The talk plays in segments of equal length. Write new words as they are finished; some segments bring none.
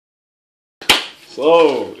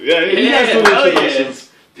So, yeah, you guys do the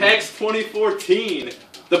introductions. PAX 2014,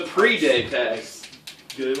 the pre-day PAX.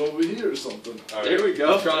 Get it over here or something. Right. There we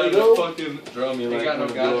go. Trying to fucking drum me like got no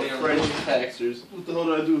goddamn French Paxers. What the hell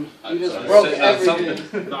did I do? You just broke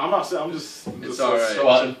everything. No, I'm not saying. I'm just. It's alright.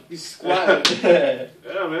 Squatting. You squatted. Yeah,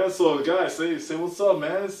 man. So, guys, say what's up,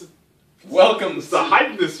 man. Welcome. It's the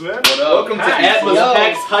hypeness, man. What up? Welcome to Atlas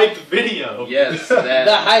PAX hype video. Yes, that.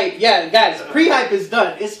 The hype. Yeah, guys, pre-hype is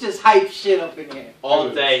done. It's just hype shit up in here. All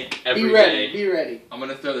day, every Be ready. day. Be ready. I'm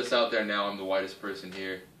gonna throw this out there now. I'm the whitest person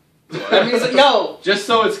here. That means, yo. Just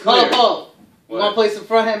so it's clear. Hold. You want to play some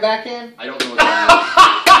front hand, back hand? I don't know what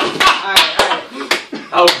that Alright.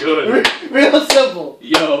 How good. Real simple.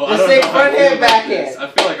 is. Yo, I Just don't say know how front I hand, feel back about this. hand. I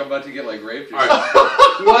feel like I'm about to get like raped or All something.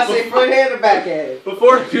 right. You want to say front hand or back hand?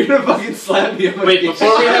 Before You're gonna fucking slap me. Wait,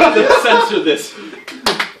 before we have to censor this.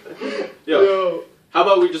 Yo, how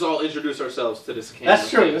about we just all introduce ourselves to this camera? That's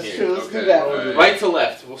true. That's here? true. Let's do Okay, that. alright. Right to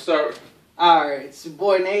left. We'll start. Alright. It's your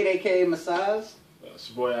boy Nate, aka Massage. It's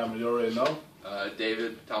your boy, you already know.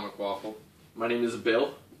 David, Atomic Waffle. My name is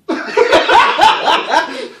Bill.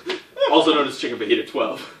 Also known as Chicken Fajita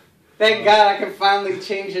 12. Thank God I can finally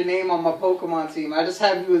change your name on my Pokemon team. I just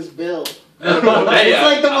have you as Bill. Hey, It's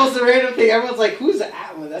like the most random thing. Everyone's like, who's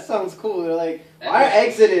Atlas? That sounds cool. They're like, why are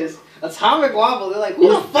Exodus? Atomic Waffle. They're like, who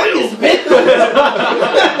the fuck is Bill?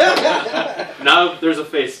 Now there's a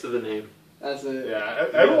face to the name. That's it. Yeah,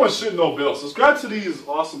 everyone should know Bill. Subscribe to these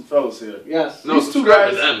awesome fellas here. Yes. No, These two subscribe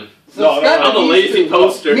to guys- them. Subscribe I'm to a these lazy two.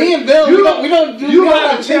 poster. Me and Bill, we don't do. You we don't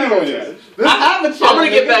have a channel videos. yet. I have a channel. I'm gonna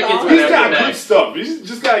get back into it. He's got After good stuff. He's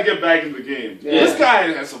just gotta get back in the game. Yeah. This guy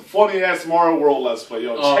has some funny ass Mario World Let's Play.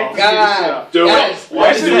 Yo, Oh, check this God. shit out. Do Guys, it.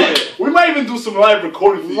 Let's do Actually, it. we might even do some live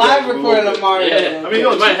recording. For you Live guys in a recording little of Mario. Yeah, I mean,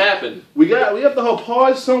 yo, it might happen. We have the whole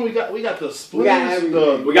pause song. We got the splits. We got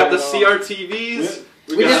everything. We got the CRTVs.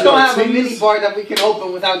 We just don't have a mini bar that we can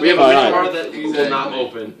open without. We have a Oh, mini yeah. bar that we will not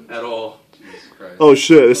open at all. Jesus Christ. Oh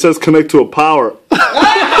shit! It says connect to a power.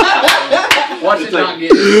 Watch it It's not like-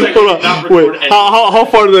 get. it's like Hold on. not record Wait. anything. How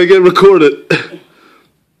far did I get recorded?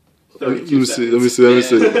 32 Let me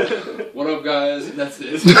see. What up, guys? That's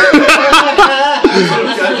it.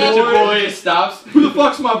 That's your boy. Stops. Who the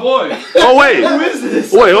fuck's my boy? Oh wait. Who is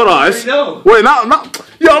this? Wait, hold on. I know. Wait, not.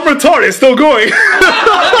 Yo, I'm retarded. It's still going. Yo.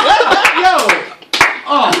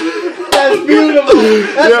 Oh. That's beautiful.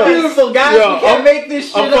 That's Yeah. beautiful, guys. Yeah, we can't make this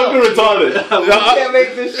shit I'm up. fucking retarded. We can't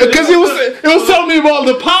make this shit Because up. it was telling me about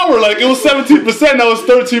the power. Like it was 17%. Now it's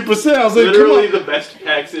 13%. I was like, Literally come the best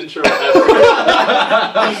PAX intro ever. on.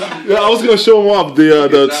 Yeah, I was gonna show them off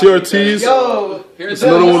the TRTs. Yo, There's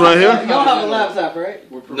another one right here. you don't have a laptop,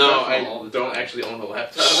 right? We're No, professional all I the don't time. actually own a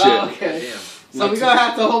laptop. Shit. Oh, okay. Damn. So we're gonna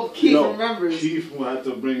have to hope Keith No, remembers. Keith will have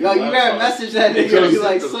to bring. Yo, the you gotta laptop. message that nigga. Because- Be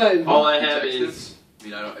like, son. All I have Text is I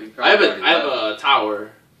mean, I have a tower,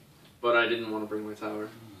 but I didn't want to bring my tower.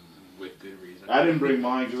 with good reason. I didn't bring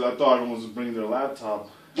mine because I thought everyone was bringing their laptop.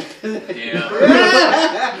 Damn.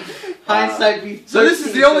 Hindsight be. So this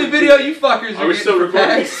is the only video you fuckers Are we getting still for recording?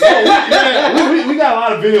 PAX? Yeah, we got a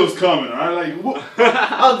lot of videos coming. All right, like what?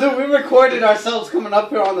 Oh, dude, we recorded ourselves coming up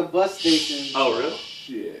here on the bus station. Oh, really?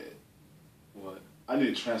 Shit. What? I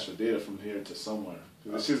need to transfer data from here to somewhere.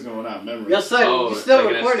 This shit's going out of memory. Yo, son, Oh, you still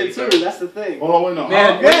like an recorded SD too. card? That's the thing. Hold on, wait, no.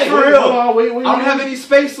 Man, wait, for real. Hold on, wait. I don't have any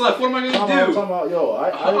space left. What am I I'm gonna do? talking about,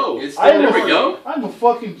 yo, Oh, It's I still am there we go. I'm a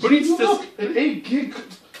fucking. Who needs to- look, an 8 gig.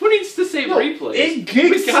 Who needs to save Yo, replays? 8 gigs.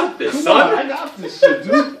 We got this, Come son. on, I got this shit,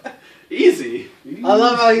 dude. Easy. I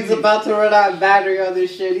love how he's about to run out of battery on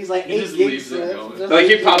this shit. He's like He 8 just gigs. leaves it so going. just Like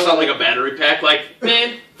he leave pops it out like going. a battery pack. Like,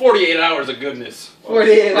 man, 48 hours of goodness.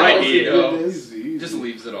 48 Right hours. here. of goodness. Easy. Just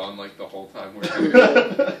leaves it on like the whole time we're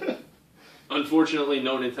here. Unfortunately,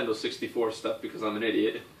 no Nintendo 64 stuff because I'm an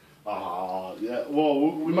idiot. Yeah.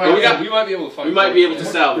 Well, we But might. we might be able to find. We might be able to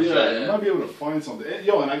salvage Yeah, that. you might be able to find something.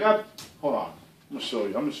 Yo, and I got. Hold on. I'm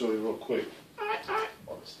gonna show you real quick.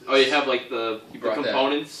 Oh, you have like the brought that.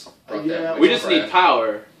 components. Brought Yeah, that We with just Brad. need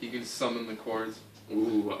power. You can summon the cords.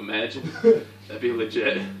 Ooh, imagine. That'd be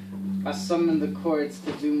legit. I summoned the cords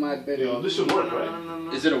to do my bidding. Yo, this should work,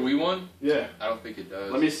 right? Is it a Wii one? Yeah. I don't think it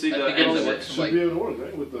does. Let me see I the think it only end of works it. from Should like. be able to work,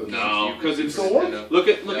 right? With the. No, because it's Still work? look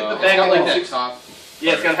at No, the it's back. got like of that the top.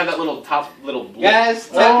 Yeah, it's gotta have that little top little. Blip. Guys,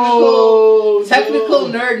 Oh, technical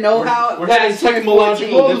no. nerd know-how. We're Guys, having 2014.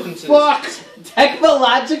 technological differences. Fuck!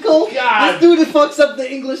 Technological? God. This dude fucks up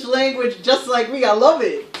the English language just like me. I love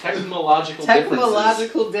it. Technological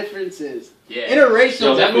Technological differences. Yeah. Interracial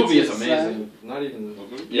Yo, that movie is differences, amazing. Not even.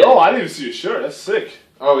 Yo, I didn't even see your shirt. That's sick.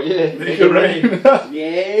 Oh yeah. Make it rain. son.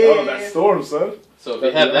 Yeah. Oh, that storm, son. So if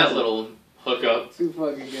you have that little hookup, Too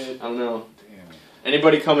fucking good. I don't know. Damn.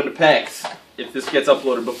 Anybody coming to PAX? if this gets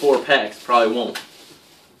uploaded before PAX, probably won't.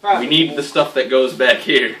 Probably. We need the stuff that goes back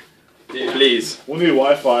here. Yeah. Please. We need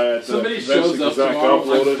Wi-Fi at Somebody the shows up Zach tomorrow. I'm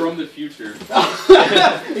uploaded. from the future.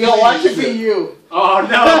 Yo, watch it be you. Oh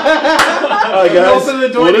no! Alright guys, Open the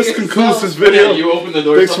door well to this yourself. concludes this Yeah, video. you open the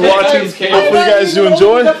door. Thanks for watching. Hopefully you guys do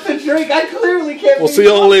enjoy. Up the drink. I clearly can't. We'll be see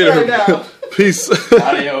y'all drunk later. right now. Peace.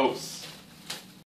 Adios.